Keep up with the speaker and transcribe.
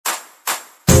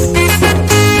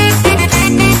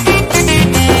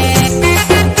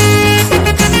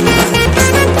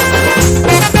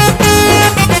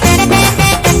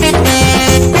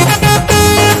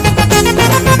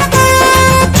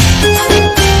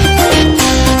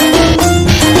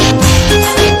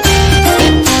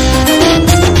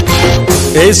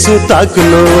యేసు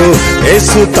తాకును,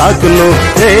 యేసు తాకును,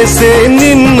 యేసే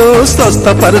నిన్ను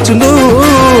స్వస్థపరచును.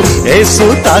 యేసు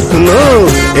తాకును,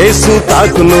 యేసు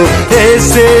తాకును,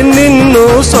 యేసే నిన్ను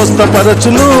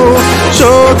స్వస్థపరచును.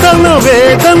 శోధన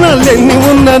వేదనలెన్ని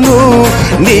ఉన్నను,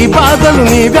 నీ బాధలు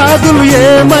నీ వ్యాధులు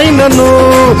ఏమైనను.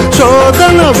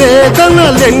 శోధన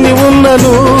వేదనలెన్ని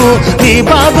ఉన్నను, నీ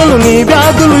బాధలు నీ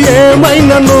వ్యాధులు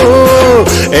ఏమైనను.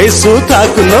 యేసు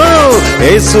తాకును,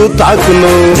 యేసు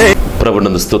తాకును.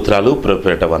 ప్రభునందు స్తోత్రాలు,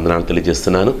 ప్రభుపేట వందనాలు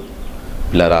తెలియజేస్తున్నాను.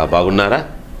 పిల్లరా బాగున్నారా?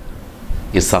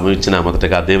 ఈ సమయం ఇచ్చిన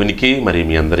మొదటగా దేవునికి మరి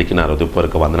మీ అందరికీ నా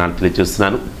హృదయపూర్వక వందనాలు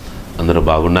తెలియజేస్తున్నాను. అందరూ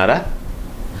బాగున్నారా?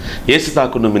 యేసు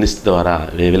తాకును మినిస్ట్రీ ద్వారా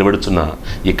వెలువడుచున్న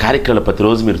ఈ కార్యక్రమాలు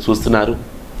ప్రతిరోజు మీరు చూస్తున్నారు.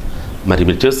 మరి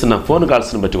మీరు చేస్తున్న ఫోన్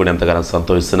కాల్స్ని బట్టి కూడా ఎంతగానో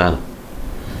సంతోషిస్తున్నాను.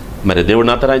 మరి దేవుడు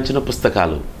నాతో రాయించిన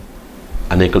పుస్తకాలు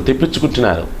అనేకులు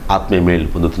తెప్పించుకుంటున్నారు, ఆత్మీయ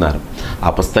మేలు పొందుతున్నారు. ఆ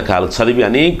పుస్తకాలు చదివి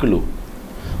అనేకులు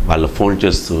వాళ్ళు ఫోన్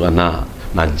చేస్తూ, అన్నా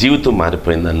నా జీవితం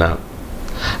మారిపోయిందన్నా,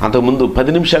 అంతకుముందు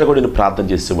 10 నిమిషాలు కూడా నేను ప్రార్థన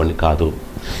చేసేవాడిని కాదు,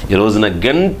 ఈరోజున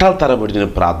గంటల తరబడి నేను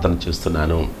ప్రార్థన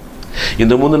చేస్తున్నాను.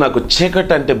 ఇంతకుముందు నాకు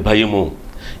చీకటి అంటే భయము,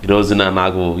 ఈరోజున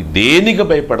నాకు దేనికి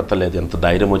భయపడతలేదు. ఎంత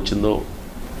ధైర్యం వచ్చిందో.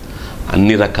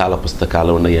 అన్ని రకాల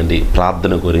పుస్తకాలు ఉన్నాయండి.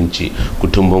 ప్రార్థన గురించి,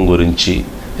 కుటుంబం గురించి,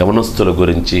 యవనస్తుల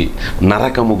గురించి,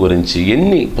 నరకము గురించి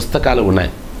ఎన్ని పుస్తకాలు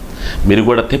ఉన్నాయి. మీరు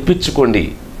కూడా తెప్పించుకోండి.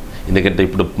 ఎందుకంటే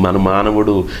ఇప్పుడు మన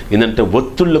మానవుడు ఏంటంటే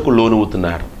ఒత్తిళ్లకు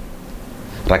లోనవుతున్నాడు.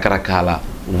 రకరకాల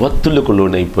ఒత్తిళ్లకు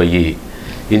లోనైపోయి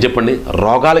ఏం చెప్పండి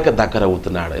రోగాలకి దగ్గర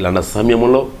అవుతున్నాడు. ఇలాంటి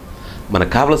సమయంలో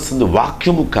మనకు కావలసింది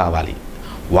వాక్యము కావాలి.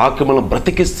 వాక్యములను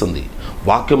బ్రతికిస్తుంది,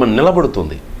 వాక్యము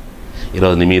నిలబడుతుంది.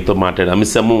 ఈరోజు నేను మీతో మాట్లాడే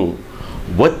అంశము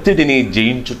ఒత్తిడిని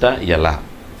జయించుట ఎలా.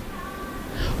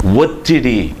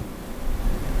 ఒత్తిడి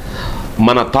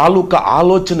మన తాలూకా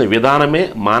ఆలోచన విధానమే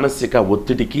మానసిక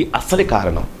ఒత్తిడికి అసలు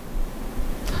కారణం.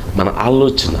 మన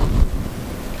ఆలోచన,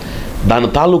 దాని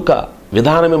తాలూకా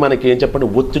విధానమే మనకి ఏం చెప్పండి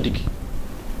ఒత్తిడికి.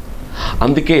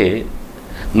 అందుకే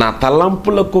నా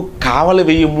తలంపులకు కావలి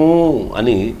వేయము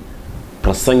అని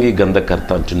ప్రసంగి గ్రంథకర్త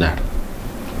అంటున్నాడు.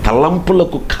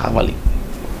 తలంపులకు కావలి,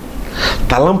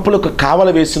 తలంపులకు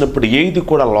కావలి వేసినప్పుడు ఏది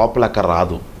కూడా లోపలక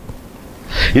రాదు.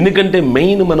 ఎందుకంటే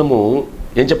మెయిన్ మనము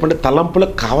ఏం చెప్పండి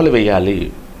తలంపులకు కావలి వేయాలి.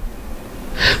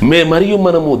 మరియు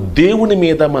మనము దేవుని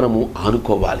మీద మనము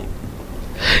ఆనుకోవాలి.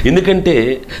 ఎందుకంటే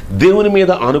దేవుని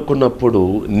మీద ఆనుకున్నప్పుడు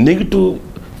నెగిటివ్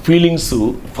ఫీలింగ్స్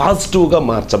పాజిటివ్గా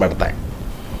మార్చబడతాయి.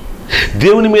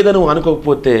 దేవుని మీద నువ్వు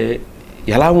అనుకోకపోతే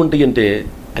ఎలా ఉంటాయి అంటే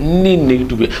అన్నీ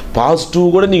నెగిటివ్, పాజిటివ్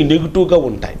కూడా నీ నెగిటివ్గా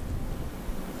ఉంటాయి.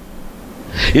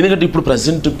 ఎందుకంటే ఇప్పుడు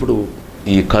ప్రజెంట్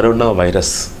ఈ కరోనా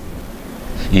వైరస్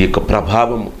ఈ యొక్క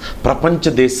ప్రభావం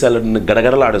ప్రపంచ దేశాలను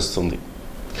గడగడలాడిస్తుంది.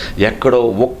 ఎక్కడో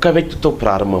ఒక్క వ్యక్తితో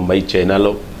ప్రారంభమై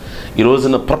చైనాలో ఈ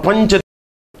రోజున ప్రపంచ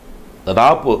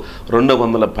దాదాపు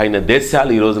 200 పైన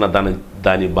దేశాలు ఈ రోజున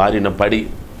దాని బారిన పడి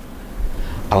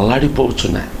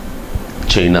అల్లాడిపోతున్నాయి.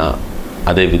 చైనా,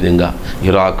 అదేవిధంగా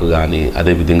ఇరాక్ కానీ,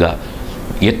 అదేవిధంగా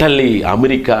ఇటలీ,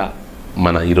 అమెరికా,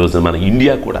 ఈరోజు మన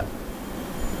ఇండియా కూడా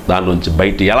దానిలోంచి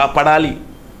బయట ఎలా పడాలి,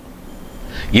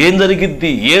 ఏం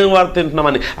జరిగిద్ది, ఏం వార్త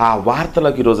వింటున్నామని ఆ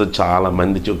వార్తలకు ఈరోజు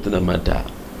చాలామంది చెబుతున్నమాట.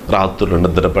 రాత్రులు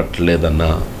నిద్ర పట్టలేదన్నా,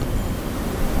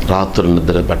 రాత్రులు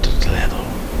నిద్ర పట్టట్లేదు.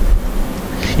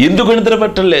 ఎందుకు నిద్ర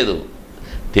పట్టలేదు?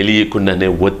 తెలియకుండానే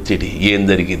ఒత్తిడి. ఏం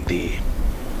జరిగిద్ది,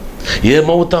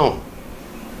 ఏమవుతాం,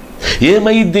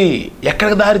 ఏమైద్ది,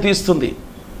 ఎక్కడికి దారి తీస్తుంది,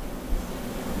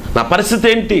 నా పరిస్థితి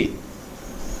ఏంటి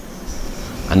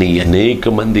అని అనేక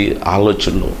మంది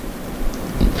ఆలోచనలు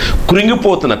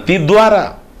కృంగిపోతున్నాయి. ద్వారా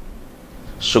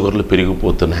షుగర్లు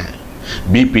పెరిగిపోతున్నాయి,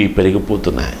 బీపీ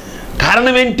పెరిగిపోతున్నాయి.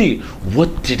 కారణం ఏంటి?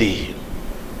 ఒత్తిడి.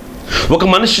 ఒక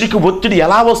మనిషికి ఒత్తిడి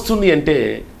ఎలా వస్తుంది అంటే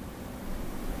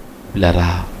లేరా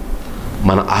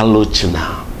మన ఆలోచన,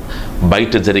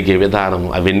 బయట జరిగే విధానం,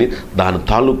 అవన్నీ దాని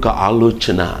తాలూకా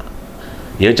ఆలోచన.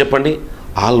 ఏం చెప్పండి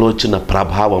ఆలోచన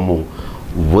ప్రభావము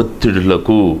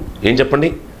ఒత్తిడులకు ఏం చెప్పండి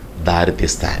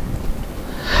దారితీస్తాయి.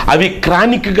 అవి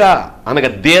క్రానిక్గా అనగా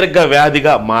దీర్ఘ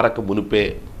వ్యాధిగా మారక మునిపే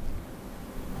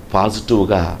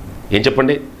పాజిటివ్గా ఏం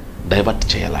చెప్పండి డైవర్ట్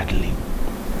చేయాలి.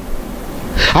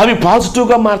 అవి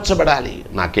పాజిటివ్గా మార్చబడాలి.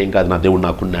 నాకేం కాదు, నా దేవుడు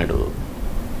నాకున్నాడు,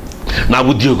 నా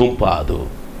ఉద్యోగం పాదు.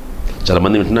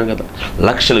 చాలామంది వింటున్నాం కదా,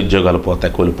 లక్షల ఉద్యోగాలు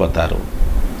పోతాయి, కోల్పోతారు.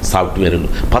 సాఫ్ట్వేర్లు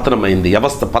పతనమైంది,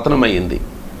 వ్యవస్థ పతనమైంది.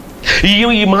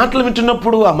 ఈ మాటలు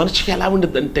వింటున్నప్పుడు ఆ మనిషికి ఎలా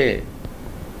ఉండిద్దంటే,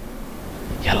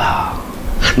 ఎలా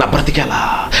నా బ్రతికెలా,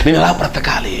 నేను ఎలా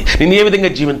బ్రతకాలి, నేను ఏ విధంగా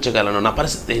జీవించగలను, నా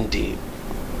పరిస్థితి ఏంటి?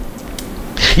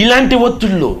 ఇలాంటి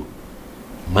ఒత్తిళ్ళు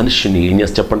మనిషిని ఏం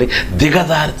చేసి చెప్పండి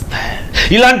దిగదారుస్తాయి.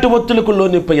 ఇలాంటి ఒత్తిళ్లకు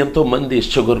లోనిపోయి ఎంతోమంది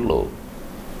షుగర్లు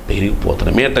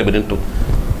పెరిగిపోతున్నాయి, మీట వింటూ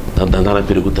దందాన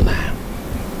పెరుగుతున్నాయి.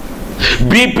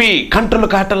 BP control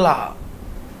కాటల్లా.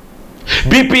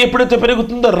 బీపీ ఎప్పుడైతే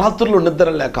పెరుగుతుందో రాత్రులు నిద్ర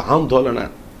లేక ఆందోళన.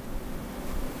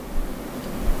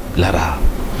 లరా,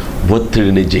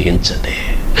 ఒత్తిడిని జయించండి.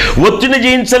 ఒత్తిడిని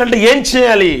జయించాలంటే ఏం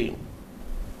చేయాలి?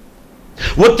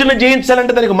 ఒత్తిడిని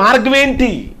జయించాలంటే దానికి మార్గం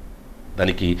ఏంటి?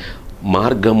 దానికి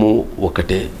మార్గము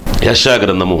ఒకటే. యెషయా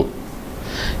గ్రంథము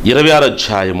 26వ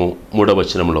అధ్యాయము 3వ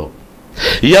వచనంలో,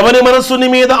 ఎవని మనస్సు నీ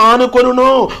మీద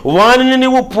ఆనుకొనునో వానిని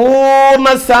నీవు పూర్ణ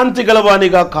శాంతి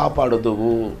గలవానిగా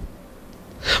కాపాడుదువు.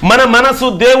 మన మనసు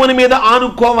దేవుని మీద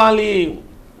ఆనుకోవాలి.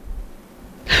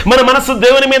 మన మనసు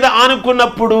దేవుని మీద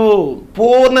ఆనుకున్నప్పుడు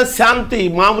పూర్ణ శాంతి,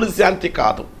 మామూలు శాంతి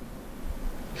కాదు.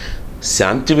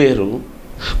 శాంతి వేరు,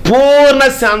 పూర్ణ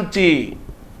శాంతి.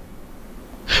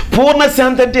 పూర్ణ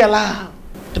శాంతి అంటే ఎలా?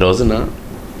 రోజున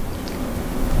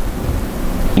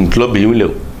ఇంట్లో బియ్యం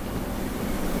లేవు,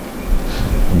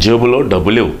 జేబులో డబ్బు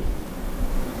లేవు,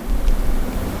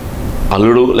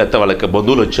 అల్లుడు లేకపోతే వాళ్ళకి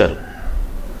బంధువులు వచ్చారు.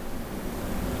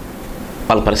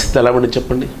 వాళ్ళ పరిస్థితి ఎలా ఉంటుంది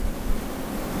చెప్పండి?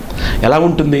 ఎలా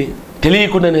ఉంటుంది?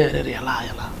 తెలియకుండానే అరే ఎలా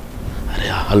ఎలా అరే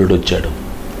అల్లుడు వచ్చాడు,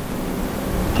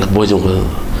 వాళ్ళకి భోజనం,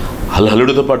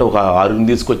 అల్లుడితో పాటు ఒక 6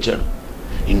 తీసుకొచ్చాడు,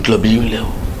 ఇంట్లో బియ్యం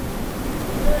లేవు,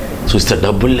 చూస్తే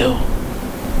డబ్బులు లేవు.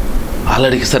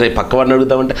 ఆల్రెడీకి సరే పక్కవాడిని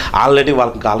అడుగుదామంటే ఆల్రెడీ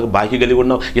వాళ్ళకి బాకీ కలిగి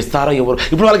ఉన్నాం, ఇస్తారో ఎవరు?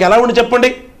 ఇప్పుడు వాళ్ళకి ఎలా ఉండి చెప్పండి?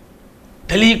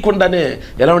 తెలియకుండానే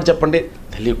ఎలా ఉండి చెప్పండి?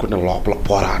 తెలియకుండా లోపల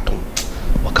పోరాటం,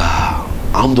 ఒక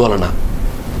ఆందోళన.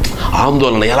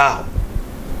 ఎలా?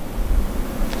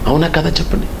 అవునా కదా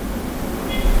చెప్పండి?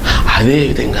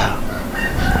 అదేవిధంగా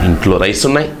ఇంట్లో రైస్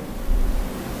ఉన్నాయి,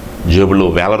 జేబులో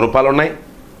వేల రూపాయలు ఉన్నాయి.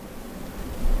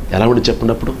 ఎలా ఉండి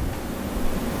చెప్పండి? అప్పుడు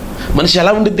మనిషి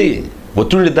ఎలా ఉండిద్ది?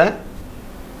 ఒత్తిడిద్దా?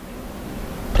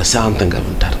 ప్రశాంతంగా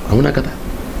ఉంటారు. అవునా కదా?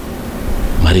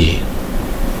 మరి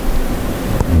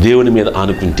దేవుని మీద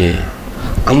ఆనుకుంటే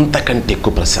అంతకంటే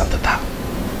ఎక్కువ ప్రశాంతత.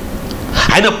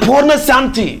 ఆయన పూర్ణ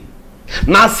శాంతి.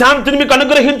 నా శాంతిని మీకు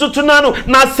అనుగ్రహించుచున్నాను,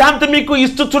 నా శాంతి మీకు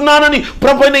ఇస్తున్నానని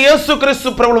ప్రభు అయిన యేసుక్రీస్తు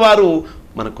ప్రభుల వారు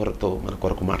మన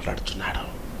కొరకు మాట్లాడుచున్నాడు.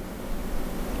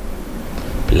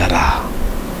 పిల్లరా,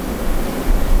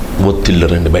 ఒత్తిళ్ళు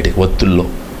రండి బయటికి. ఒత్తిళ్ళలో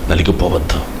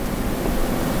నలిగిపోవద్దు.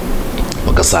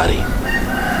 ఒకసారి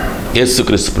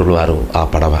యేసుక్రీస్తు ప్రభుల వారు ఆ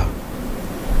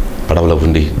పడవలో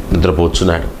ఉండి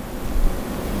నిద్రపోచున్నాడు.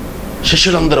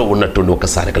 శిష్యులందరూ ఉన్నట్టుండి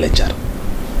ఒక్కసారి లేచారు.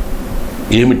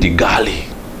 ఏమిటి?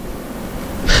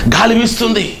 గాలి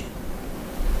వీస్తుంది,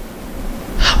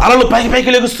 అలలు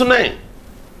పైకి లెగుస్తున్నాయి.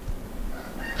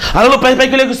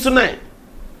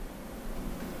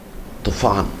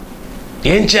 తుఫాన్.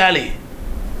 ఏం చేయాలి?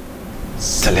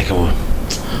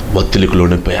 ఒత్తిడికి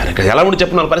లోనిపోయారు. ఎలా ఉండి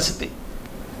చెప్పిన పరిస్థితి?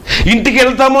 ఇంటికి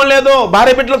వెళ్తామో లేదో,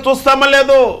 భార్య బిడ్డలు చూస్తామో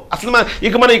లేదో, అసలు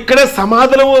మనం ఇక్కడే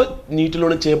సమాధులు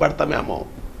నీటిలోనే చేయబడతామేమో.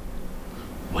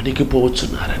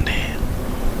 వణికిపోవచ్చున్నారు,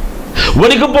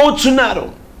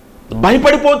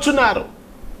 భయపడిపోవచ్చున్నారు.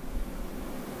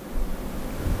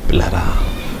 పిల్లరా,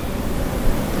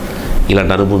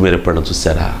 ఇలాంటి అనుభవం మీరు ఎప్పుడైనా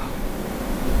చూసారా?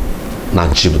 నా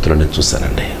జీవితంలో నేను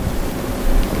చూశానండి.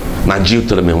 నా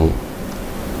జీవితంలో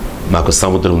మాకు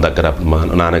సముద్రం దగ్గర, మా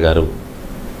నాన్నగారు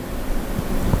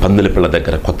పందులపిల్ల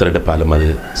దగ్గర, కొత్తరెడ్డిపాలెం, అది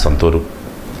సొంతూరు.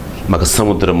 మాకు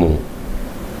సముద్రము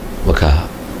ఒక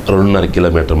 2.5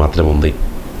 కిలోమీటర్ మాత్రమే ఉంది.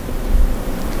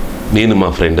 నేను మా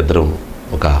ఫ్రెండ్ ఇద్దరం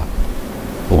ఒక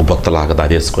బొత్తలాగా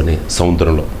దారేసుకొని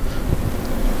సముద్రంలో,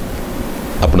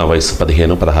 అప్పుడు నా వయసు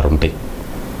 15-16 ఉంటాయి,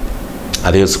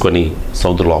 అది వేసుకొని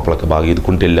సముద్రం లోపలికి బాగా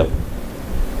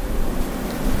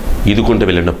ఈదుకుంటూ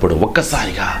వెళ్ళినప్పుడు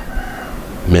ఒక్కసారిగా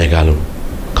మేఘాలు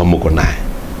కమ్ముకున్నాయి.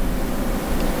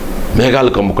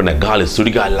 గాలి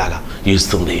సుడిగాలిలాగా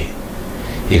ఈస్తుంది.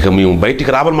 ఇక మేము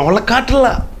బయటికి రావాలి, మా వాళ్ళ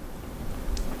కాటల్లా.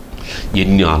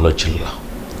 ఎన్ని ఆలోచనలు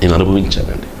నేను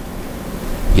అనుభవించానండి.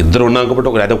 ఇద్దరు ఉన్నాం కాబట్టి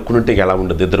ఒకరు ఎదొక్కునుంటే ఎలా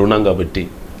ఉండదు. ఇద్దరు ఉన్నాం కాబట్టి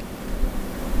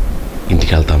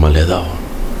ఇంటికి వెళ్తామా లేదా,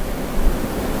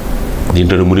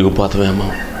 దీంట్లో మునిగిపోతామేమో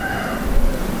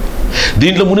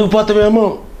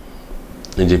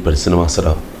నేను చెప్పాను,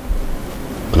 శ్రీనివాసరావు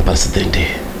మన పరిస్థితి ఏంటి?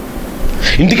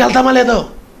 ఇంటికి వెళ్తామా లేదో,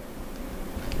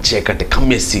 చీకటి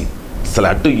కమ్మేసి అసలు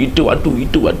అటు ఇటు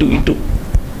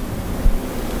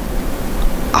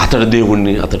అతడు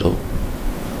దేవుణ్ణి,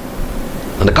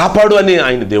 నన్ను కాపాడు అని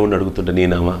ఆయన దేవుణ్ణి అడుగుతుంటే,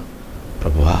 నేనామా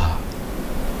ప్రభువా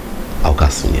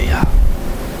అవకాశం అయ్యా,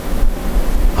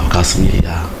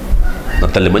 నా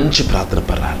తల్లి మంచి ప్రార్థన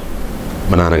పర్రాలు.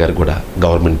 మా నాన్నగారు కూడా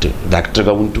గవర్నమెంట్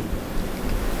డాక్టర్గా ఉంటూ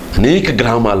అనేక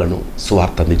గ్రామాలను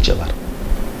సువార్త అందించేవారు.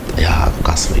 అయ్యా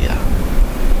అవకాశం అయ్యా,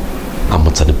 అమ్మ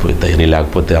చనిపోయిద్దయ్యా, నీ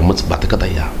లేకపోతే అమ్మ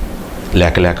బతకదయ్యా,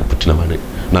 లేక పుట్టినవాడిని,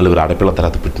 4 ఆడపిల్లల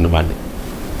తర్వాత పుట్టినవాడిని,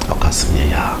 అవకాశం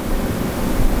అయ్యా.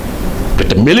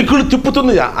 మెలుకులు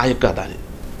తిప్పుతుంది ఆ యొక్క దాని.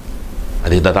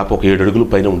 అది దాదాపు ఒక 7 అడుగుల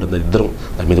పైన ఉంటుంది. ఇద్దరం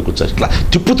దాని మీద కూర్చొని ఇట్లా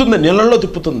తిప్పుతుంది, నీళ్ళల్లో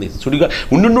తిప్పుతుంది. సుడిగా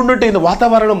ఉండుంటే ఇది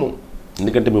వాతావరణము.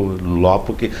 ఎందుకంటే మేము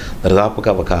లోపలికి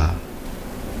దాదాపుగా ఒక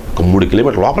 3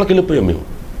 కిలోమీటర్ల లోపలికి వెళ్ళిపోయాం మేము.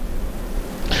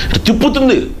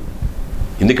 తిప్పుతుంది,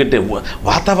 ఎందుకంటే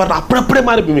వాతావరణం అప్పుడప్పుడే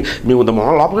మారిపోయి మేము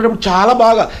లోపలికి చాలా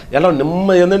బాగా ఎలా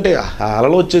ఏంటంటే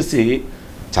అలలు వచ్చేసి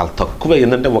చాలా తక్కువ,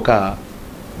 ఏంటంటే ఒక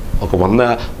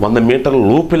 100 మీటర్ల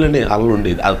లోపలనే అలలు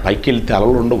ఉండేది. అది పైకి వెళ్తే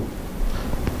అలలు ఉండవు,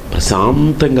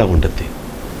 ప్రశాంతంగా ఉంటుంది.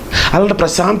 అలాంటి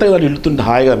ప్రశాంతంగా వెళ్తుంటే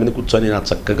హాయిగా మీద కూర్చొని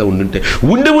చక్కగా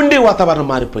ఉండి వాతావరణం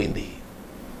మారిపోయింది.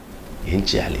 ఏం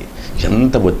చేయాలి?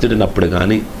 ఎంత ఒత్తిడినప్పుడు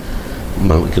కానీ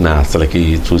నా అసలుకి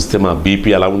చూస్తే మా బీపీ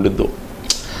ఎలా ఉండిద్దో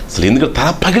అసలు, ఎందుకంటే తల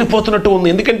పగిలిపోతున్నట్టు ఉంది.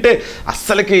 ఎందుకంటే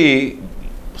అస్సలకి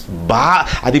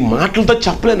అది మాటలతో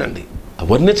చెప్పలేనండి,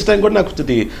 వర్ణించడానికి కూడా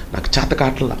నాకు చేత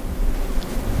కావట్లా.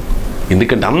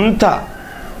 ఎందుకంటే అంతా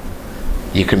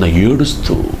ఇక్కడ నా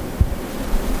ఏడుస్తూ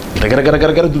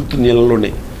గరగర దిగుతుంది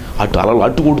నీళ్ళలోనే. అటు అలలు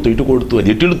అటు కొడుతూ ఇటు కొడుతూ అది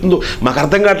ఎటు వెళుతుందో మాకు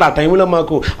అర్థం కావట్లేదు. ఆ టైంలో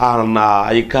మాకు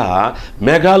ఇక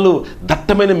మేఘాలు,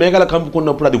 దట్టమైన మేఘాలు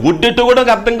కమ్ముకున్నప్పుడు అది ఒడ్డెట్టు కూడా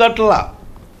నాకు అర్థం కావట్లా.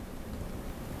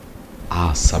 ఆ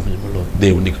సమయంలో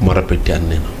దేవునికి మొరపెట్టాను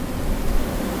నేను,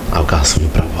 అవకాశం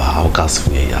ప్రభా, అవకాశం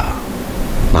అయ్యా,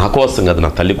 నా కోసం కదా, నా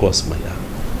తల్లి కోసం అయ్యా,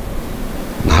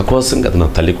 నా కోసం కదా, నా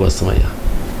తల్లి కోసం అయ్యా,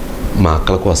 మా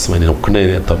అక్కల కోసమై నేను ఒక్కడే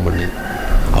తమ్ముడిని,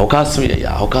 అవకాశం అయ్యా,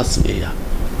 అవకాశం అయ్యా.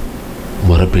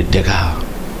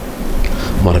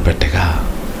 మొరపెట్టగా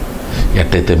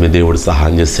ఎట్టయితే మీ దేవుడు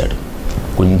సహాయం చేశాడు,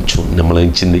 కొంచెం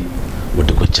నిమ్మలించింది,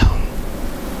 ఒడ్డుకొచ్చాం.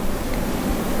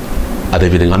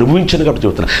 అదేవిధంగా అనుభవించాను కాబట్టి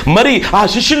చెబుతున్నా. మరి ఆ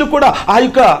శిష్యులు కూడా ఆ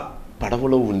యొక్క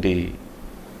పడవలో ఉండి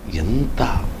ఎంత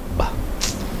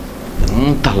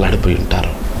అల్లాడిపోయి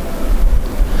ఉంటారు.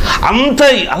 అంత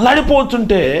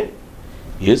అల్లాడిపోతుంటే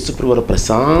యేసుప్రభువు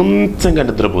ప్రశాంతంగా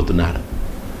నిద్రపోతున్నాడు.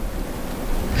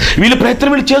 వీళ్ళు ప్రయత్నం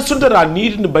వీళ్ళు చేస్తుంటారు, ఆ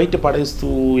నీటిని బయట పడేస్తూ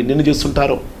ఎన్నెన్ని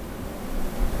చేస్తుంటారో.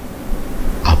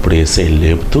 అప్పుడు యేసయ్య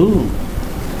లేపుతూ,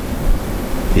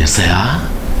 యేసయ్యా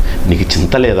నీకు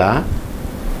చింత లేదా?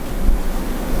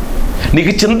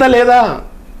 నీకు చింత లేదా?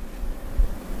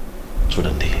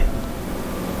 చూడండి,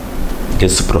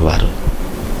 యేసుప్రభువారు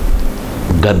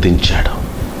గద్దించాడు.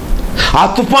 ఆ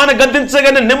తుఫాను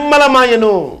గద్దించగానే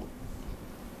నిమ్మలమాయను.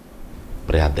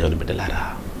 ప్రియ దేవుని బిడ్డలారా,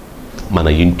 మన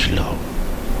ఇంటిలో,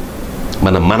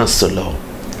 మన మనస్సులో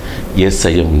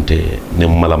యేసయ్య ఉంటే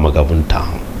నిమ్మలమ్మగా ఉంటాం.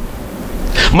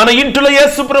 మన ఇంటిలో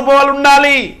యేసు ప్రభువులు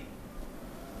ఉండాలి.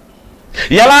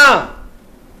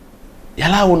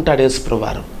 ఎలా ఉంటాడు యేసు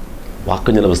ప్రభువారు?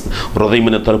 వాక్యం నిలవస్తుంది.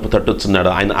 హృదయమైన తలుపు తట్టుచున్నాడు.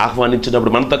 ఆయన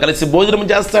ఆహ్వానించినప్పుడు మనతో కలిసి భోజనం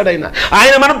చేస్తాడు.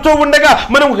 ఆయన మనతో ఉండగా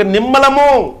మనం ఒక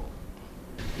నిమ్మలము.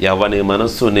 ఎవని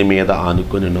మనస్సు నీ మీద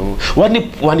ఆనుకొనినో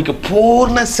వానికి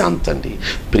పూర్ణ శాంతి అండి.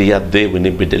 ప్రియ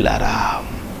దేవుని బిడ్డలారా,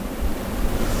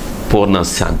 పూర్ణ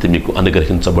శాంతి మీకు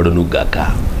అనుగ్రహించబడును గాక.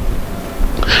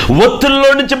 ఒత్తిళ్ళలో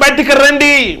నుంచి బయటికి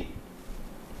రండి.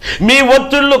 మీ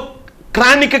ఒత్తిళ్ళు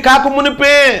క్రానిక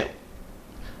కాకమునిపే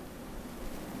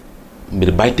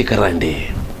మీరు బయటికి రండి.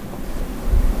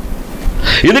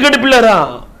 ఎందుకంటే పిల్లరా,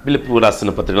 పిలుపు రాసిన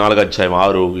పత్రిక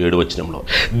 4:6-7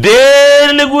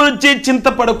 దేనిని గురించి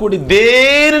చింతపడకూడదు.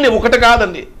 దేనిని, ఒకటి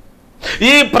కాదండి,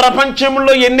 ఈ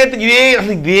ప్రపంచంలో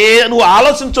నువ్వు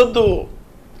ఆలోచించొద్దు.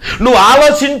 నువ్వు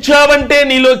ఆలోచించావంటే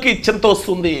నీలోకి చింత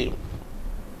వస్తుంది.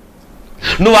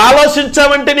 నువ్వు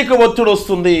ఆలోచించావంటే నీకు ఒత్తిడి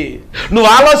వస్తుంది. నువ్వు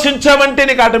ఆలోచించావంటే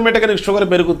నీకు ఆటోమేటిక్గా నీకు షుగర్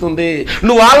పెరుగుతుంది.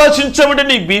 నువ్వు ఆలోచించావంటే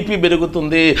నీకు బీపీ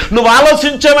పెరుగుతుంది. నువ్వు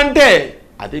ఆలోచించావంటే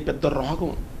అది పెద్ద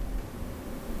రోగం.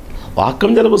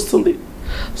 వాక్యం జలవస్తుంది.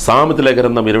 సామెతల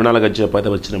గ్రంథం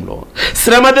 24:10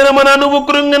 శ్రమ దినమున నువ్వు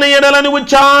కృంగిన ఎడల నువ్వు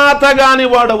చాతగాని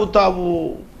వాడవుతావు.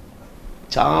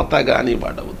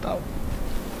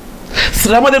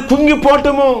 శ్రమది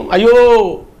కుంగిపోవటము. అయ్యో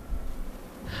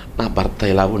నా భర్త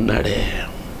ఇలా ఉన్నాడే.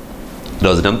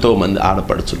 ఈరోజు ఎంతోమంది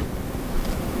ఆడపడుచులు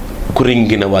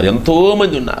కురింగిన వారు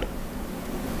ఎంతోమంది ఉన్నారు.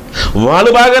 వాళ్ళు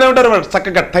బాగానే ఉంటారు, వాళ్ళు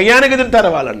చక్కగా టయానికి తింటారు.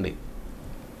 వాళ్ళండి,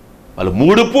 వాళ్ళు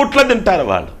 3 పూట్ల తింటారు.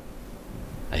 వాళ్ళు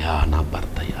అయ్యా నా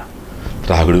భర్త అయ్యా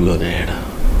త్రాగుడులోనే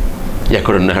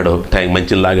ఎక్కడున్నాడో, టైం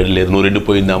మంచి లాగడి లేదు, నువ్వు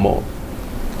రెండిపోయిందామో,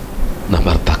 నా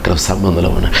భర్త అక్రమ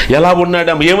సంబంధంలో ఉన్నాడు, ఎలా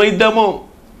ఉన్నాడేమో, ఏమైద్దామో.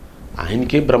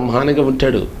 ఆయనకే బ్రహ్మాండంగా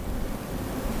ఉంటాడు.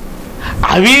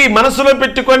 అవి మనసులో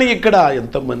పెట్టుకొని ఇక్కడ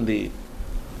ఎంతోమంది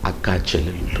అక్కా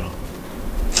చెల్లెళ్ళు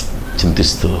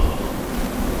చింతిస్తూ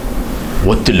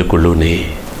ఒత్తిళ్ళకులోనే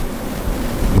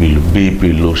వీళ్ళు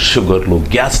బీపీలు, షుగర్లు,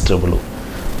 గ్యాస్ ట్రబుల్.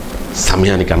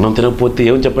 సమయానికి అన్నం తినకపోతే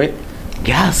ఏమని చెప్పాయి,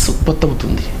 గ్యాస్ ఉత్పత్తి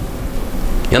అవుతుంది.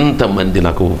 ఎంతమంది,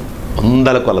 నాకు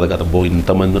 100 కొలది కదా,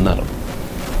 ఇంతమంది ఉన్నారు.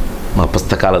 మా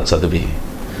పుస్తకాలు చదివి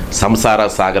సంసార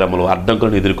సాగరములు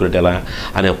అడ్డంకులను ఎదుర్కొనేలా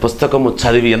అనే పుస్తకము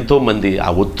చదివి ఎంతోమంది ఆ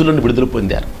ఒత్తులను విడుదల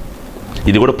పొందారు.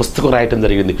 ఇది కూడా పుస్తకం రాయటం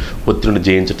జరిగింది. ఒత్తిడిని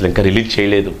జయించట్లేదు, ఇంకా రిలీజ్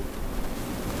చేయలేదు.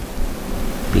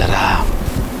 పిల్లరా,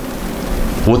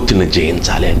 ఒత్తిడిని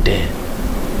జయించాలి అంటే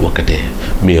ఒకటే,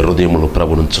 మీ హృదయములు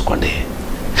ప్రభునుంచుకోండి.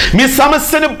 మీ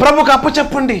సమస్యను ప్రభుకు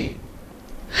అప్పచెప్పండి.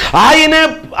 ఆయనే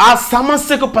ఆ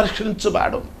సమస్యకు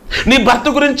పరిష్కరించువాడు. నీ భర్త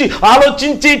గురించి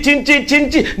ఆలోచించి చించి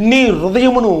చించి నీ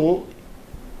హృదయమును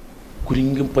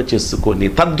కురింగింప చేసుకొని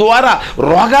తద్వారా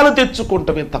రోగాలు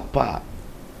తెచ్చుకుంటమే తప్ప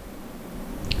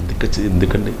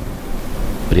ఎందుకండి?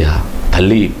 ప్రియా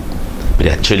తల్లి,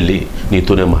 ప్రియా చెల్లి,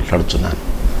 నీతోనే మాట్లాడుతున్నాను.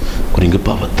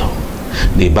 కురింగిపోవద్దు.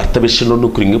 నీ భర్త విషయంలో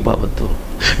నువ్వు కృంగిపోవద్దు.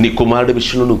 నీ కుమారుడి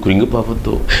విషయంలో నువ్వు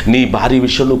కృంగిపోవద్దు. నీ భార్య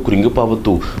విషయంలో నువ్వు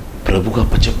కృంగిపోవద్దు. ప్రభుకు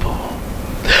అప్పచెప్పు.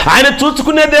 ఆయన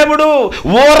చూసుకునే దేవుడు.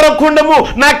 ఓరకుండము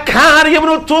నా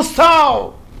కార్యమును చూస్తావు.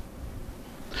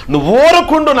 నువ్వు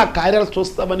ఓరకుండు నా కార్యాలు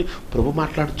చూస్తావని ప్రభు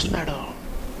మాట్లాడుతున్నాడు.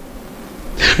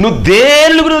 నువ్వు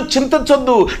దేనికి నువ్వు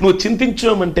చింతించొద్దు. నువ్వు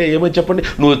చింతించమంటే ఏమో చెప్పండి,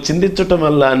 నువ్వు చింతించటం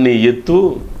వల్ల నీ ఎత్తు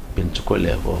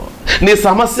పెంచుకోలేవు, నీ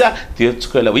సమస్య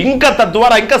తీర్చుకోలేవు. ఇంకా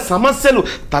తద్వారా ఇంకా సమస్యలు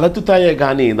తలెత్తుతాయే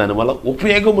కానీ దానివల్ల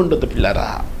ఉపయోగం ఉండదు. పిల్లరా,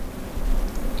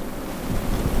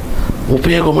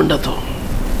 ఉపయోగం ఉండదు.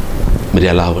 మీరు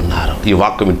ఎలా ఉన్నారు? ఈ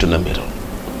వాక్యం వింటున్నా మీరు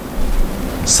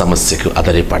సమస్యకు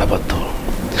అదరిపడవద్దు.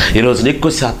 ఈరోజున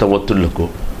ఎక్కువ శాతం ఒత్తిళ్లకు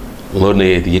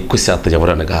లోనేది ఎక్కువ శాతం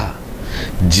ఎవరనగా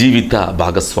జీవిత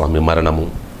భాగస్వామి మరణము,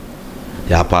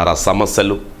 వ్యాపార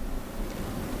సమస్యలు,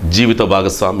 జీవిత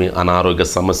భాగస్వామి అనారోగ్య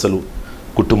సమస్యలు,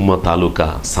 కుటుంబ తాలూకా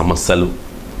సమస్యలు,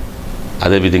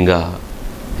 అదేవిధంగా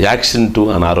యాక్సిడెంటు,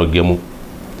 అనారోగ్యము,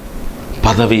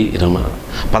 పదవి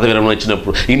విరమణ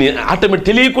ఇచ్చినప్పుడు ఇది ఆటోమేటిక్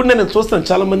తెలియకుండా నేను చూస్తాను.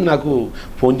 చాలామంది నాకు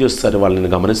ఫోన్ చేస్తారు, వాళ్ళని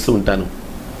గమనిస్తూ ఉంటాను.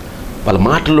 వాళ్ళ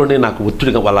మాటల్లోనే నాకు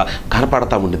ఒత్తిడిగా వాళ్ళ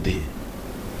కనపడతా ఉండిద్ది.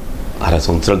 60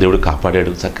 సంవత్సరాలు దేవుడు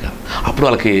కాపాడాడు చక్కగా. అప్పుడు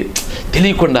వాళ్ళకి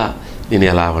తెలియకుండా నేను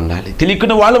ఎలా ఉండాలి,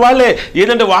 తెలియకుండా వాళ్ళే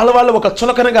ఏంటంటే వాళ్ళే ఒక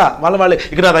చులకనగా వాళ్ళే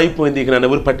ఇక నాది అయిపోయింది, ఇక నన్ను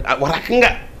ఎవరు పట్టి ఒక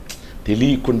రకంగా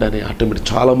తెలియకుండానే ఆటోమేటిక్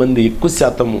చాలామంది ఎక్కువ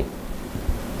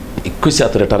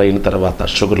శాతం రిటైర్ అయిన తర్వాత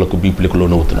షుగర్లకు, బీపీలకు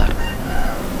లోనవుతున్నారు.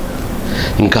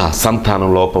 ఇంకా సంతానం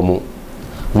లోపము,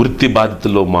 వృత్తి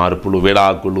బాధితుల్లో మార్పులు,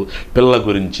 విడాకులు, పిల్లల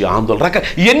గురించి ఆందోళన,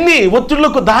 ఎన్ని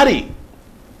ఒత్తిళ్లకు దారి.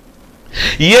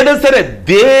 ఏదో సరే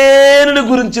దేని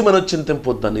గురించి మనం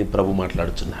చింతింపొద్దని ప్రభు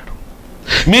మాట్లాడుతున్నాడు.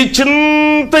 మీ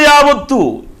చింత యావత్తు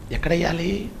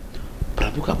ఎక్కడయ్యాలి?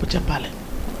 ప్రభుకు అప్పచెప్పాలి.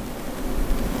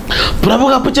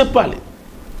 ప్రభుకు అప్పచెప్పాలి.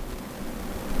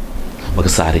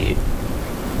 ఒకసారి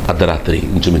అర్ధరాత్రి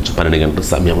ఇంచుమించు 12 గంటల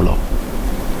సమయంలో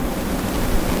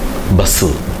బస్సు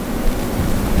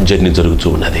జర్నీ జరుగుతూ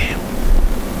ఉన్నది.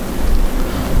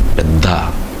 పెద్ద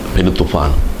పెను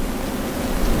తుఫాను,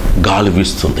 గాలి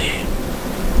వీస్తుంది,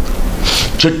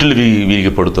 చెట్లు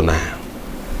వీగి పడుతున్నాయి.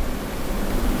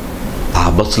 ఆ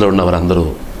బస్సులో ఉన్న వారందరూ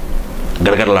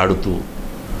గడగడలాడుతూ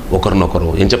ఒకరినొకరు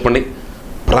ఏం చెప్పండి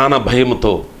ప్రాణ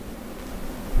భయముతో,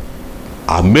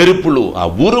 ఆ మెరుపులు, ఆ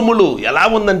ఉరుములు ఎలా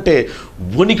ఉందంటే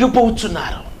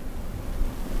వణికిపోతున్నారు.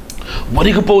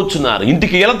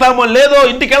 ఇంటికి వెళ్తామో లేదో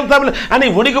అని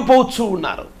వణికిపోవచ్చు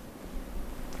ఉన్నారు.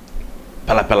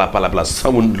 పల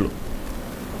సౌండ్లు.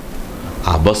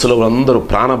 ఆ బస్సులో అందరూ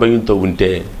ప్రాణభయంతో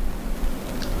ఉంటే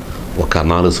ఒక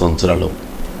 4 సంవత్సరాలు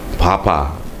పాప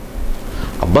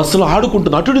ఆ బస్సులో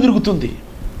ఆడుకుంటుంది, అటు ఇటు తిరుగుతుంది,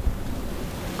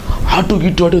 అటు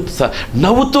ఇటు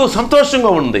నవ్వుతూ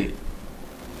సంతోషంగా ఉంది.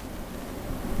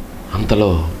 అంతలో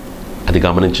అది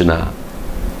గమనించిన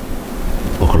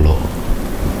ఒకళ్ళు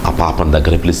ఆ పాపను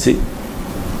దగ్గర పిలిచి,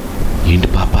 ఏంటి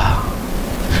పాప,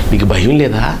 నీకు భయం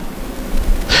లేదా?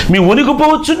 మీ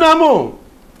వణికిపోవచ్చున్నాము,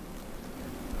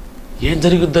 ఏం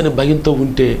జరుగుద్దని భయంతో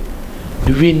ఉంటే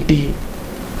నువ్వేంటి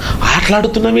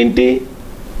ఆటలాడుతున్నావేంటి,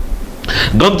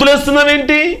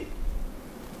 గంతులేస్తున్నావేంటి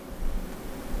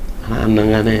అని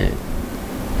అన్నగానే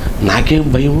నాకేం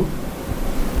భయం,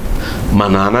 మా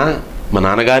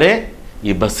నాన్నగారే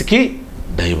ఈ బస్సుకి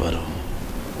డ్రైవరు.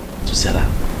 చూసారా?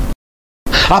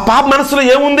 ఆ పాప మనసులో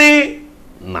ఏముంది?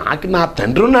 నాకు నా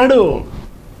తండ్రి ఉన్నాడు,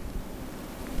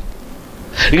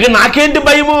 ఇక నాకేంటి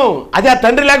భయము? అది ఆ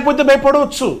తండ్రి లేకపోతే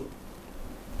భయపడవచ్చు.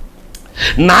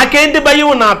 నాకేంటి భయం?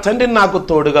 నా తండ్రి నాకు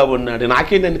తోడుగా ఉన్నాడు,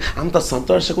 నాకేంటండి అంత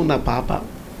సంతోషంగా ఉన్న పాప.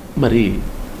 మరి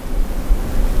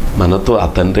మనతో ఆ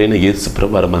తండ్రి అయిన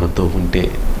యేసుప్రభువు వారు మనతో ఉంటే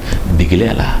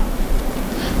దిగిలేలా?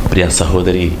 ప్రియ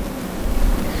సహోదరి,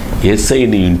 యేసయ్య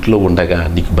నీ ఇంట్లో ఉండగా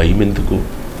నీకు భయం ఎందుకు?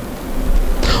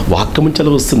 వాక్యం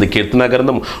చదువు వస్తుంది. కీర్తన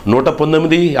గ్రంథం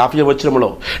 119:50 వచనంలో,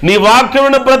 నీ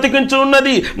వాక్యమును బ్రతికించు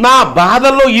ఉన్నది, నా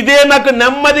బాధల్లో ఇదే నాకు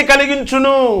నెమ్మది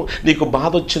కలిగించును. నీకు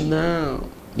బాధ వచ్చిందా?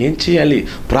 ఏం చేయాలి?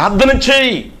 ప్రార్థన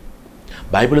చేయి,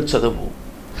 బైబిల్ చదువు.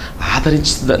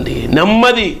 ఆదరించుతుందండి.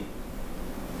 నెమ్మది,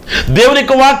 దేవుని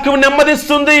యొక్క వాక్యం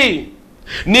నెమ్మదిస్తుంది.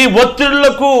 నీ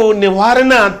ఒత్తిళ్లకు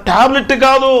నివారణ టాబ్లెట్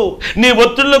కాదు, నీ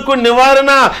ఒత్తిళ్లకు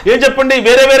నివారణ ఏం చెప్పండి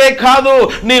వేరే వేరే కాదు.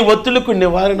 నీ ఒత్తిళ్లకు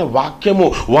నివారణ వాక్యము.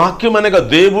 వాక్యం అనగా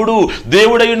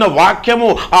దేవుడైన వాక్యము.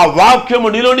 ఆ వాక్యము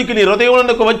నీలోనికి, నీ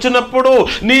హృదయంలోకి వచ్చినప్పుడు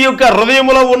నీ యొక్క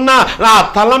హృదయంలో ఉన్న ఆ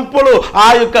తలంపులు, ఆ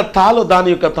యొక్క దాని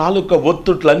యొక్క తాలూకా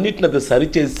ఒత్తిళ్లన్నిటిని అది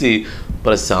సరిచేసి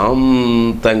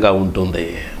ప్రశాంతంగా ఉంటుంది.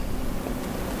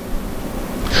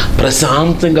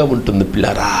 ప్రశాంతంగా ఉంటుంది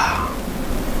పిల్లరా.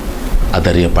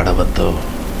 అధైర్యపడవద్దు.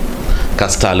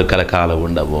 కష్టాలు కలకాలం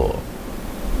ఉండవు,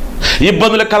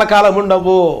 ఇబ్బందులు కలకాలం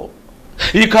ఉండవు.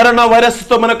 ఈ కరోనా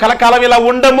వైరస్తో మనం కలకాలం ఇలా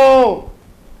ఉండము.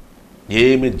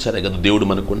 ఏమి జరగదు. దేవుడు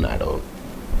మనకున్నాడు.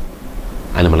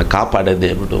 ఆయన మనం కాపాడే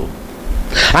దేవుడు,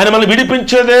 ఆయన మనం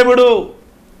విడిపించే దేవుడు.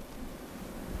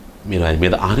 మీరు ఆయన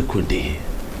మీద ఆనుకోండి.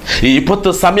 ఈ విపత్తు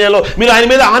సమయంలో మీరు ఆయన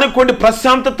మీద ఆనుకోండి.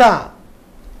 ప్రశాంతత.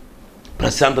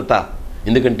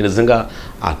 ఎందుకంటే నిజంగా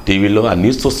ఆ టీవీలో ఆ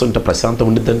న్యూస్ చూస్తుంటే ప్రశాంతం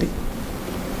ఉండిద్దండి.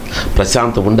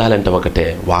 ప్రశాంతం ఉండాలంటే ఒకటే,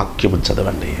 వాక్యము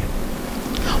చదవండి.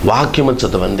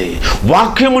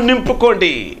 వాక్యము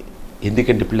నింపుకోండి.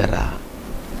 ఎందుకంటే పిల్లరా,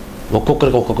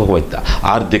 ఒక్కొక్కరికి ఒక్కొక్క వ్యక్తి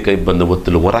ఆర్థిక ఇబ్బంది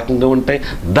ఒత్తులు ఒక రకంగా ఉంటాయి,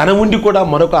 ధనం ఉండి కూడా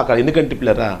మరొక ఆకారం. ఎందుకంటే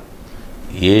పిల్లరా,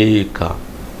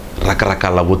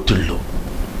 రకరకాల ఒత్తిళ్ళు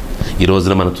ఈ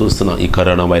రోజున మనం చూస్తున్నాం. ఈ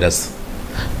కరోనా వైరస్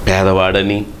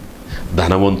పేదవాడని,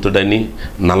 ధనవంతుడని,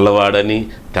 నల్లవాడని,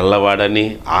 తెల్లవాడని,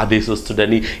 ఆ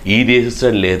దేశస్తుడని, ఈ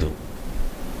దేశస్తుడని లేదు.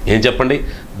 ఏం చెప్పండి,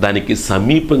 దానికి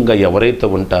సమీపంగా ఎవరైతే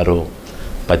ఉంటారో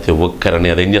ప్రతి ఒక్కరిని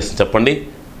అదేం చేస్తుంది చెప్పండి,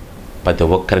 ప్రతి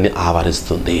ఒక్కరిని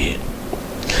ఆవరిస్తుంది.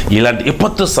 ఇలాంటి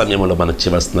విపత్తు సమయంలో మనం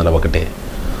చేయవలసిన ఒకటే,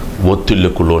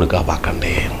 ఒత్తిళ్లకు లోను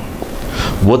కావాకండి.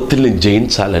 ఒత్తిడిని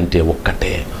జయించాలంటే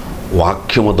ఒక్కటే,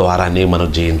 వాక్యము ద్వారానే మనం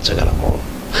జయించగలము.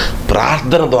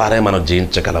 ప్రార్థన ద్వారా మనం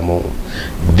జయించగలము.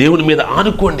 దేవుని మీద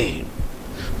ఆనుకోండి.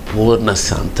 పూర్ణ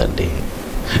శాంతి అండి.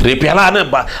 రేపు ఎలా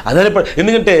అదే,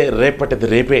 ఎందుకంటే రేపటిది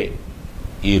రేపే.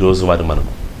 ఈరోజు వారు మనం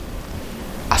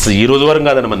అసలు ఈ రోజు వారం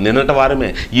కాదండి, మనం నిన్నటి వారమే.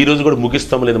 ఈరోజు కూడా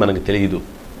ముగిస్తాం లేదు మనకు తెలియదు.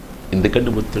 ఎందుకంటే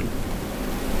ఒత్తిడి.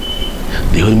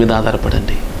 దేవుని మీద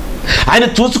ఆధారపడండి. ఆయన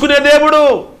చూసుకునే దేవుడు.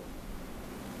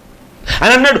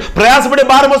 ఆయన అన్నాడు, ప్రయాసపడి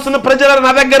భారం వస్తున్న ప్రజలను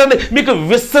నా దగ్గర మీకు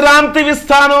విశ్రాంతి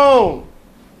ఇస్తాను.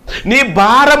 నీ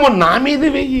భారము నా మీద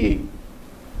వెయ్యి,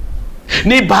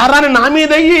 నీ భారాన్ని నా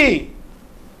మీద వెయ్యి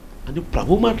అని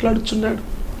ప్రభు మాట్లాడుచున్నాడు.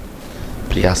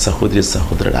 ప్రియా సహోదరి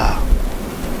సహోదరుడా,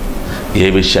 ఏ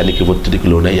విషయానికి ఒత్తిడికి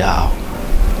లోనయ్యా?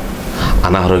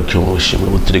 అనారోగ్యం విషయంలో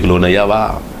ఒత్తిడికి లోనయ్యావా?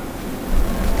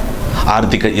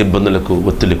 ఆర్థిక ఇబ్బందులకు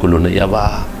ఒత్తిడికి లోనయ్యావా?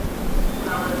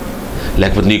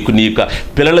 లేకపోతే నీ యొక్క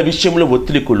పిల్లల విషయంలో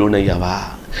ఒత్తిడికి లోనయ్యావా?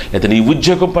 లేకపోతే నీ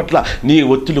ఉద్యోగం పట్ల నీ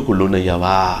ఒత్తిడికి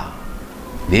లోనయ్యావా?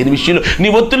 దేని విషయంలో నీ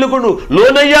ఒత్తిళ్లకు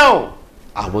లోనయ్యావు?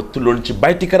 ఆ ఒత్తిడిలో నుంచి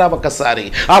బయటికి రా. ఒక్కసారి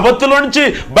ఆ ఒత్తిడిలో నుంచి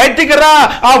బయటికి రా.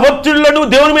 ఆ ఒత్తిడిలో నువ్వు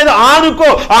దేవుని మీద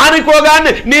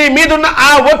ఆనుకోగానే నీ మీద ఉన్న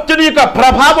ఆ ఒత్తిడి యొక్క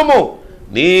ప్రభావము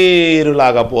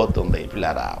నీరులాగా పోతుంది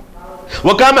పిల్లరా.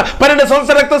 ఒక ఆమె 12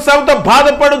 సంవత్సరాల రక్తస్రావంతో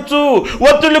బాధపడుచు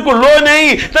ఒత్తిళ్లకు లోనై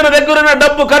తన దగ్గర ఉన్న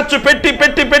డబ్బు ఖర్చు పెట్టి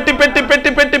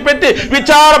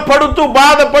విచారపడుతూ,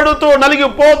 బాధపడుతూ,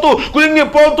 నలిగిపోతూ,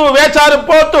 కులింగిపోతూ,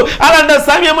 వేచారిపోతూ, అలాంటి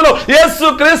సమయంలో యేసు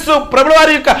క్రీస్తు ప్రభువు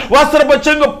వారి యొక్క వస్త్రపు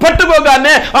చెంగు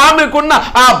పట్టుకోగానే ఆమెకున్న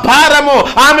ఆ భారము,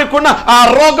 ఆమెకున్న ఆ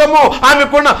రోగము,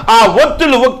 ఆమెకున్న ఆ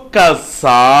ఒత్తిళ్లు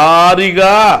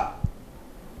ఒక్కసారిగా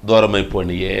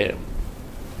దూరమైపోయినాయే.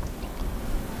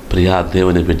 ప్రియా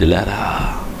దేవుని బిడ్డలారా,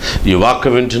 ఈ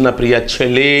వాక్యం వింటున్న ప్రియ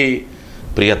చెల్లి,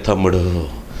 ప్రియ తమ్ముడు,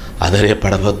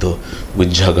 అధైర్యపడవద్దు.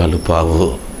 ఉద్యోగాలు పావు.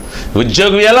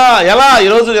 ఉద్యోగం ఎలా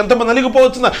ఈరోజు ఎంతమంది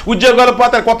నలిగిపోతున్నా, ఉద్యోగాలు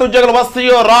పోతాయి, కొత్త ఉద్యోగాలు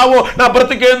వస్తాయో రావో, నా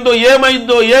బ్రతికేందో,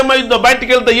 ఏమైందో,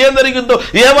 బయటికి వెళ్తే ఏం జరిగిందో,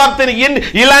 ఏ వార్తని ఎన్ని,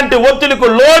 ఇలాంటి ఒత్తిడికి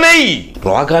లోనై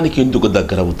రోగానికి ఎందుకు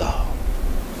దగ్గర అవుతావు?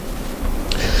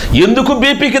 ఎందుకు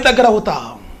బీపీకి దగ్గర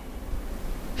అవుతావు?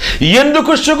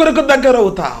 ఎందుకు షుగర్కు దగ్గర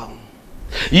అవుతావు?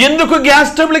 ఎందుకు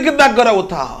గ్యాస్ ట్రబుల్కి దగ్గర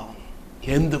అవుతావు?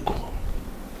 ఎందుకు?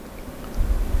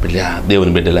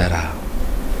 దేవుని బిడ్డలారా,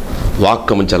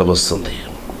 వాక్యము చలవస్తుంది.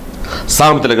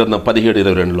 సామెతల గ్రంథం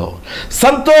 17:22లో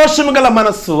సంతోషము గల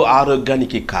మనస్సు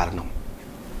ఆరోగ్యానికి కారణం,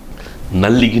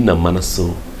 నలిగిన మనస్సు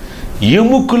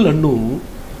ఎముకలను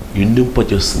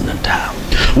ఎండింపజేస్తుందంట.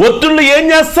 ఒత్తిళ్ళు ఏం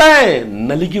చేస్తాయి?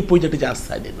 నలిగిపోయేటట్టు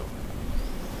చేస్తాయి, నేను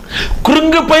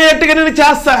కృంగిపోయేట్టుగా నేను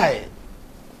చేస్తాయి.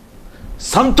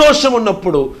 సంతోషం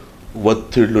ఉన్నప్పుడు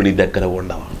ఒత్తిళ్ళు నీ దగ్గర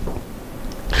ఉండవు.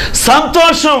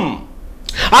 సంతోషం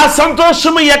ఆ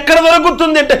సంతోషం ఎక్కడ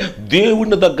దొరుకుతుంది అంటే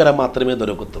దేవుని దగ్గర మాత్రమే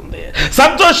దొరుకుతుంది.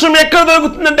 సంతోషం ఎక్కడ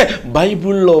దొరుకుతుందంటే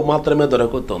బైబిల్లో మాత్రమే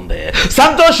దొరుకుతుంది.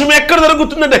 సంతోషం ఎక్కడ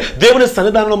దొరుకుతుందంటే దేవుని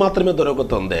సన్నిధానంలో మాత్రమే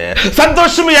దొరుకుతుంది.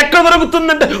 సంతోషం ఎక్కడ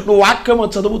దొరుకుతుందంటే నువ్వు వాక్యము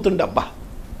చదువుతుండే. అబ్బా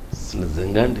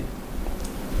నిజంగా అండి,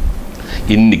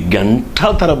 ఇన్ని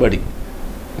గంటల తరబడి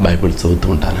బైబిల్ చదువుతూ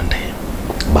ఉంటానండి.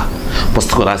 బా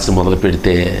పుస్తకం రాసి మొదలు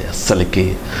పెడితే అస్సలకి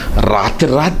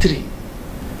రాత్రి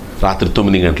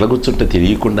 9 గంటలకు కూర్చుంటే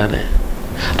తెలియకుండానే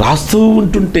రాస్తూ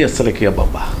ఉంటుంటే అస్సలకి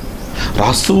అబ్బబ్బా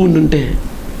రాస్తూ ఉంటుంటే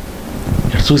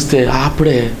చూస్తే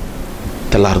అప్పుడే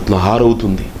తెల్లారుతున్న 6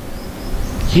 అవుతుంది.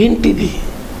 ఏంటిది?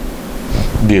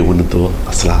 దేవునితో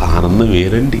అసలు ఆనందం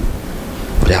వేరండి.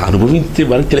 అనుభవించే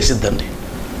వారికి తెలిసిద్దండి.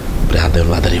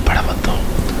 దేవుని ఆధారపడవద్దు.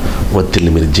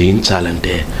 ఒత్తిడిని మీరు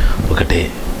జయించాలంటే ఒకటే,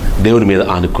 దేవుని మీద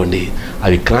ఆనుకోండి.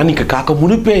 అవి క్రానిక కాక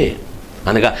మునిపే,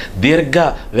 అనగా దీర్ఘ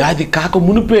వ్యాధి కాక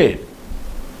మునిపే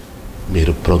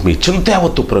మీరు మీ చింత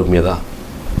యావత్తు ప్రభు మీద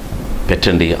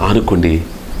పెట్టండి, ఆనుకోండి.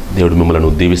 దేవుడు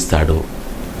మిమ్మల్ని దీవిస్తాడు.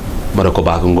 మరొక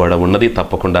భాగం కూడా ఉన్నది,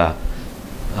 తప్పకుండా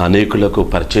అనేకులకు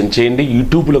పరిచయం చేయండి.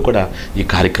 యూట్యూబ్లో కూడా ఈ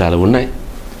కార్యక్రమాలు ఉన్నాయి.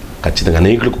 ఖచ్చితంగా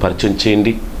అనేకులకు పరిచయం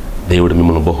చేయండి. దేవుడు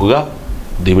మిమ్మల్ని బహుగా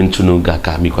దీవించును గాక.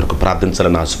 మీ కొరకు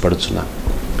ప్రార్థించాలని ఆశపడుచున్నా.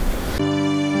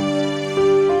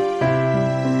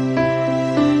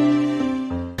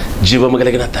 జీవము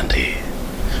కలిగిన తండ్రి,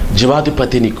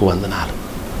 జీవాధిపతి, నీకు వందనాలు.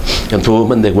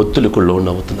 ఎంతోమంది ఒత్తిడికి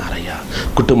లోనవుతున్నారయ్యా.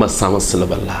 కుటుంబ సమస్యల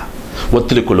వల్ల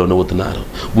ఒత్తిడికి లోనవుతున్నారు.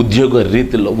 ఉద్యోగ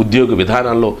రీతిలో, ఉద్యోగ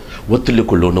విధానాల్లో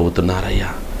ఒత్తిడికి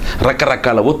లోనవుతున్నారయ్యా.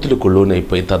 రకరకాల ఒత్తిడికి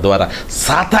లోనైపోయి తద్వారా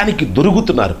సాతానికి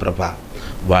దొరుకుతున్నారు ప్రభా.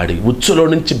 వాడి ఉచ్చులో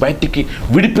నుంచి బయటికి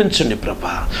విడిపించండి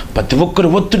ప్రభా. ప్రతి ఒక్కరు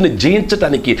ఒత్తిడిని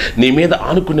జయించడానికి నీ మీద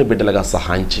ఆనుకునే బిడ్డలుగా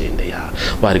సహాయం చేయండి అయ్యా.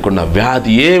 వారికి ఉన్న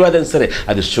వ్యాధి ఏ వ్యాధి అయినా సరే,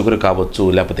 అది షుగర్ కావచ్చు,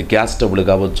 లేకపోతే గ్యాస్ ట్రబుల్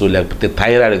కావచ్చు, లేకపోతే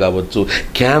థైరాయిడ్ కావచ్చు,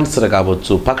 క్యాన్సర్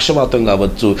కావచ్చు, పక్షవాతం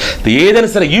కావచ్చు, ఏదైనా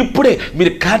సరే ఇప్పుడే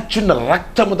మీరు కార్చున్న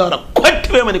రక్తము ద్వారా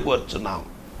కొట్టివేమని కోరుచున్నాం.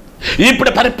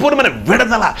 ఇప్పుడు పరిపూర్ణమైన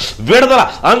విడుదల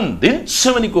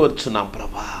అందించమని కోరుచున్నాం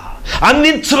ప్రభా.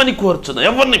 అందించమని కోరుచున్నాం.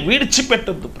 ఎవరిని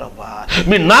విడిచిపెట్టద్దు ప్రభా.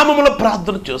 మీ నామములో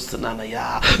ప్రార్థన చేస్తున్నానయ్యా.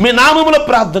 మీ నామములో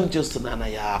ప్రార్థన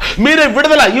చేస్తున్నానయ్యా. మీరే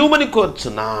విడుదల ఇవ్వమని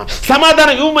కోరుచున్నా,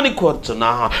 సమాధానం ఇవ్వమని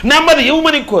కోరుచున్నా, నెమ్మది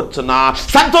ఇవ్వమని కోరుచున్నా,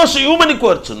 సంతోషం ఇవ్వమని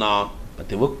కోరుచున్నా.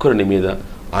 ప్రతి ఒక్కరిని మీద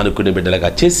ఆనుకునే బిడ్డలుగా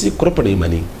చేసి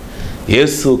కృపణీయమని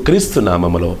యేసు క్రీస్తు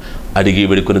నామములో అడిగి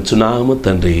వేడుకొనుచున్నాము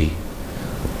తండ్రి.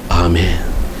 ఆమె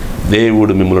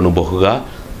దేవుడు మిమ్మల్ని బహుగా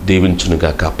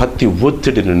దీవించునుగాక. ప్రతి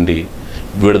ఒత్తిడి నుండి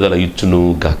విడుదల ఇచ్చును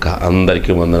గాక.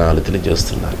 అందరికీ వందనాలు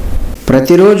తెలియజేస్తున్నాను.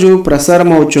 ప్రతిరోజు ప్రసారం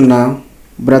అవుచున్న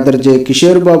బ్రదర్ జె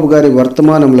కిషోర్ బాబు గారి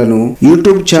వర్తమానములను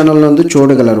యూట్యూబ్ ఛానల్ నందు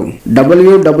చూడగలరు.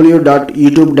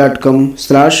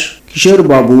 www.youtube.com/కిషోర్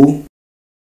బాబు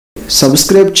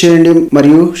సబ్స్క్రైబ్ చేయండి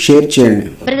మరియు షేర్ చేయండి.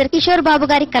 బ్రదర్ కిషోర్ బాబు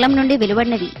గారి కలం నుండి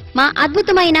వెలువడినవి మా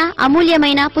అద్భుతమైన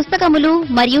అమూల్యమైన పుస్తకములు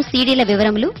మరియు సీడీల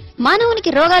వివరములు.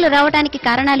 మానవునికి రోగాలు రావడానికి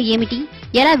కారణాలు ఏమిటి,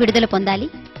 ఎలా విడుదల పొందాలి,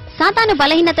 సాతాను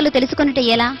బలహీనతలు తెలుసుకొనుట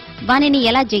ఎలా, వానిని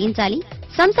ఎలా జయించాలి,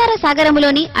 సంసార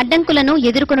సాగరములోని అడ్డంకులను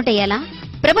ఎదుర్కొనుట ఎలా,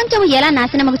 ప్రపంచము ఎలా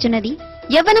నాశనమగుచున్నది,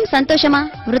 యవ్వనం సంతోషమా,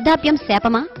 వృద్ధాప్యం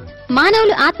శాపమా,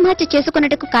 మానవులు ఆత్మహత్య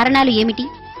చేసుకొనుటకు కారణాలు ఏమిటి,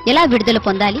 ఎలా విడుదల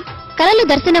పొందాలి, కలలు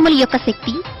దర్శనముల యొక్క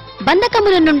శక్తి,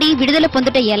 బంధకముల నుండి విడుదల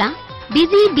పొందుట ఎలా,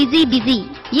 బిజీ బిజీ బిజీ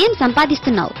ఏం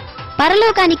సంపాదిస్తున్నావు,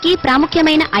 పరలోకానికి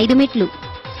ప్రాముఖ్యమైన 5 మెట్లు,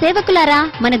 సేవకులారా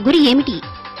మన గురి ఏమిటి,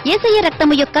 యేసయ్య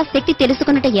రక్తము యొక్క శక్తి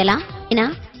తెలుసుకొనుట ఎలా,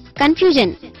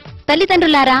 కన్ఫ్యూజన్,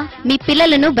 తల్లిదండ్రులారా మీ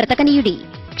పిల్లలను బ్రతకనీయుడి,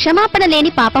 క్షమాపణ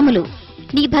లేని పాపములు,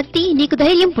 నీ భక్తి నీకు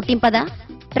ధైర్యం పుట్టింపదా,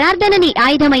 ప్రార్థన నీ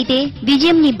ఆయుధమైతే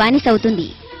విజయం నీ బానిసవుతుంది,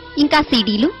 ఇంకా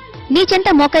సీడీలు, నీ చెంత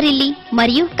మోకరిల్లి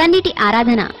మరియు కన్నీటి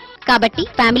ఆరాధన. కాబట్టి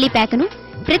ఫ్యామిలీ ప్యాక్ను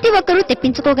ప్రతి ఒక్కరూ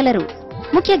తెప్పించుకోగలరు.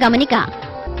 ముఖ్య గమనిక,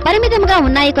 పరిమితంగా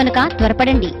ఉన్నాయి కనుక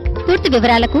త్వరపడండి. పూర్తి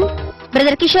వివరాలకు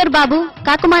బ్రదర్ కిషోర్ బాబు,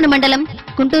 కాకుమాను మండలం,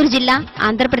 గుంటూరు జిల్లా,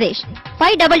 ఆంధ్రప్రదేశ్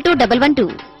 522112.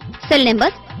 Cell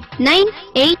number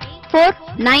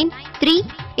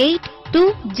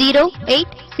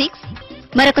 9849382086.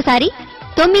 మరొకసారి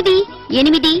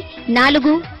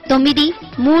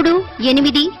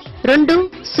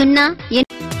 98493820